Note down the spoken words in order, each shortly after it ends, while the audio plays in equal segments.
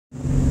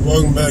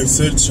Welcome back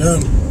to the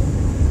channel.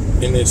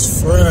 And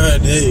it's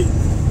Friday.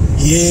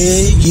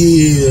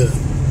 Yeah.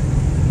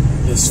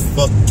 It's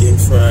fucking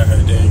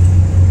Friday.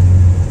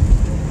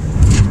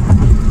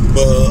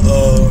 But,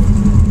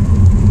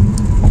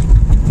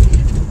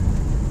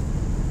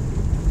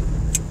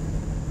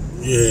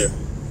 yeah.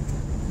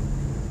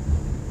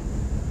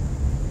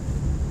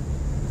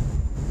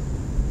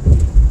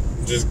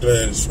 I'm just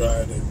glad it's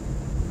Friday.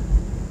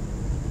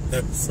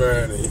 Happy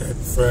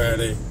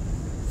Friday.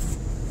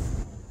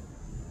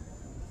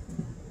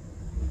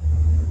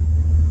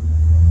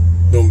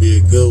 Gonna be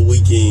a good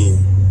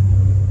weekend.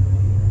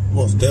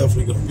 Most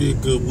definitely gonna be a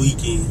good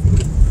weekend.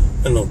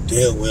 I know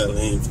damn well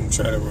it ain't gonna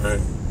try to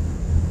rain.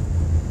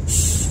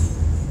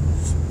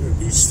 It'll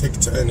be sick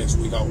time next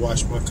week. I'll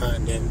wash my car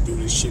and then do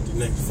this shit the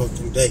next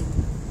fucking day.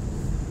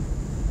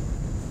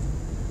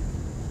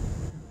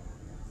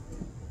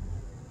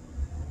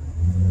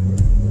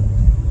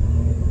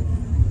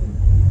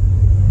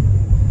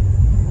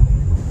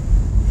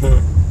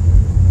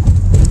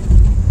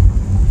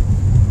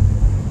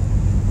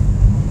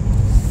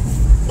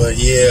 But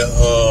yeah,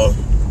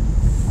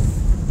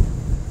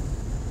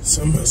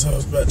 something else I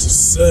was about to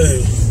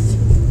say.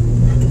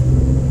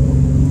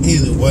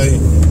 Either way,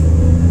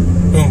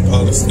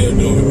 Paula's still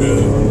doing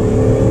good.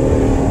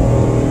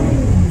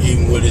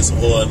 Even with his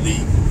oil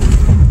leak,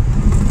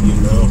 you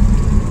know.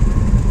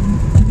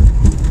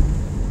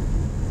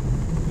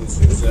 This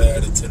is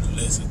added to the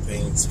list of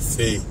things to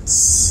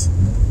fix.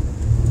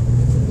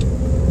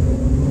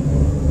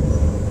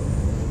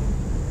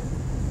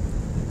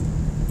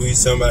 We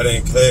was talking about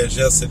in class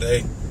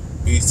yesterday.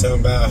 We was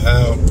talking about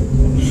how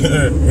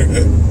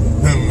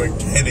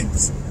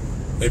mechanics,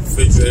 they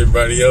fix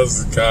everybody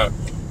else's car.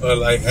 Or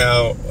like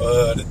how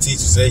the teacher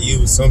said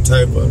use some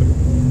type of,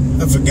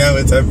 I forgot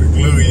what type of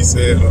glue he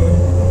said,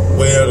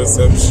 weld or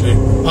some shit.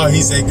 Oh,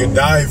 he said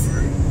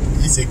Godiver.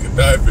 He said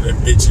Godiver, that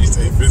bitch. He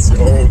said fix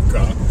your own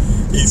car.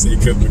 He said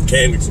because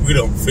mechanics, we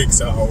don't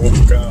fix our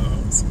own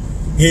cars.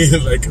 He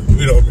like,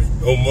 we don't make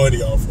no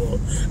money off of it.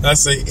 I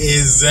say,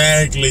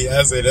 exactly.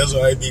 I say, that's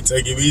why it be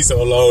taking me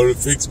so long to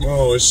fix my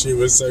own shit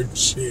with certain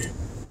shit.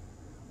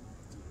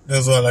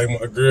 That's why, like,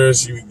 my girl,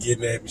 she be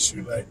getting at me.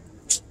 She was like,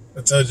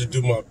 I told you to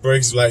do my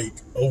brakes like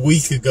a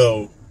week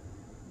ago.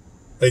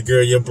 Like,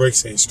 girl, your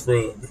brakes ain't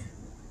scrubbed.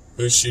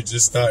 But shit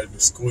just started to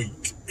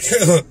squeak.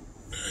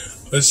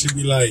 But she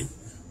be like,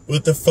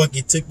 what the fuck,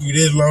 it took you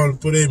this long to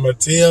put in my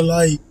tail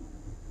light?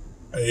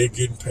 I ain't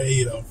getting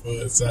paid off of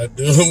it, so I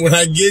do it when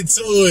I get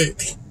to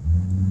it.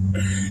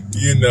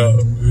 You know.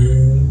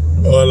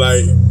 Or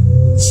like,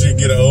 she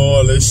get an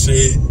oil and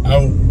shit. I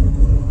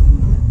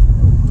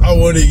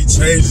wouldn't even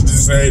change it the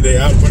same day.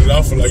 I put it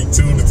off for like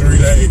 2 to 3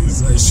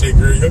 days. Like, shit,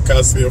 girl, your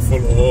car's still full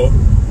of oil.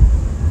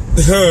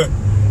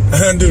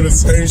 I do the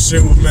same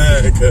shit with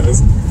mine, cause,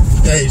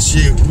 hey,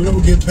 shit, we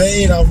don't get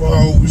paid off our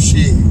own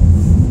shit.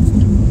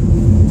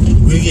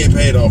 We get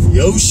paid off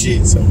your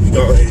shit, so we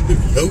go ahead and do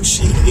your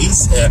shit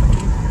ASAP.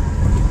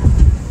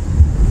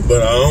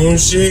 But our own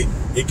shit,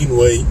 it can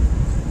wait.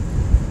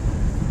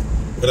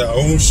 But our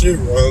own shit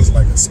runs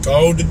like a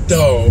scalded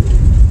dog.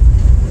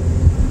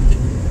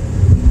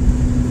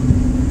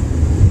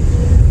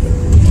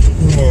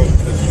 Come on,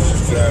 because you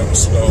just driving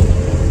slow.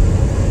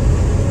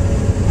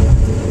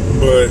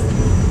 But,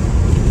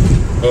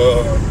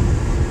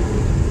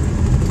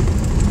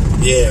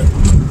 yeah.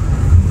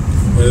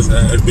 That's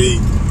how it be.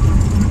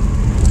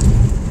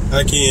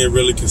 I can't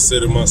really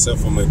consider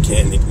myself a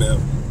mechanic now.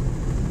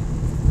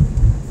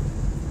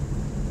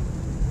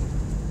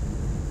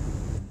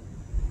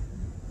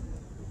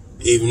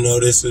 Even though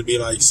this would be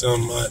like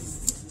something I,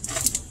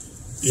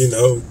 you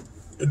know,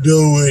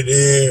 do it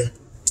there,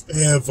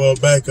 have for a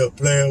backup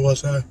plan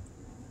once I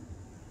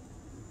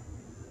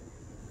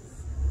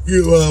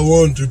get what I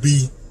wanted to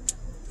be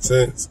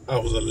since I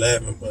was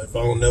 11. But if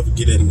I don't ever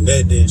get into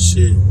that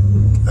shit,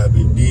 I'll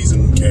be diesel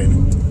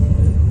mechanic.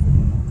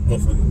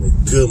 Motherfuckers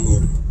make good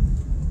money.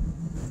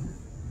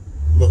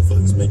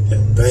 Motherfuckers make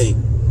that bank.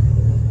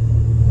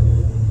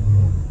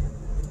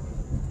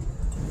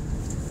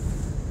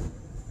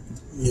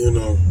 You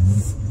know.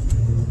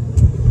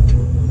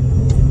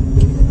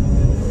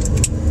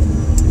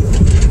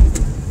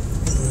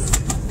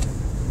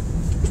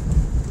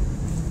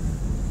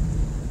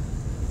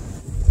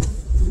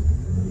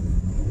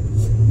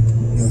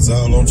 That's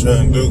all I'm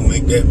trying to do,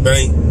 make that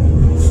bank.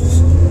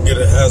 Get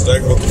a house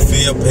like Uncle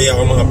Phil, pay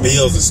all my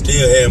bills and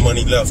still have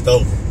money left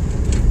over.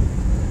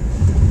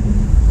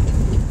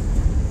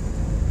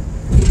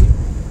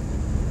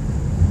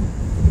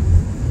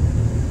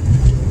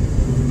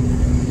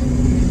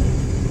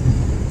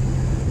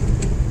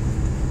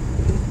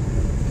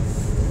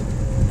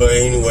 But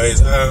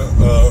anyways,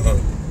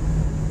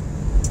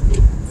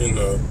 you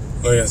know,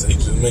 like I said,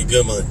 just make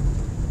good money.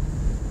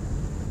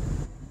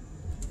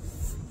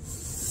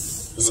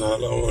 That's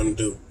all I want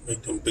to do,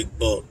 make them big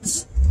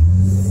bucks.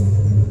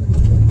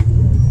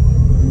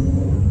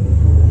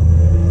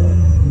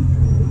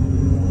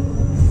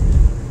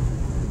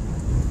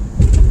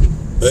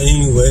 But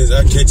anyways,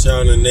 I'll catch y'all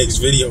in the next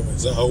video.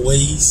 As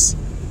always,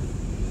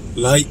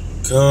 like,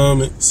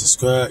 comment,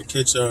 subscribe.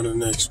 Catch y'all on the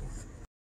next one.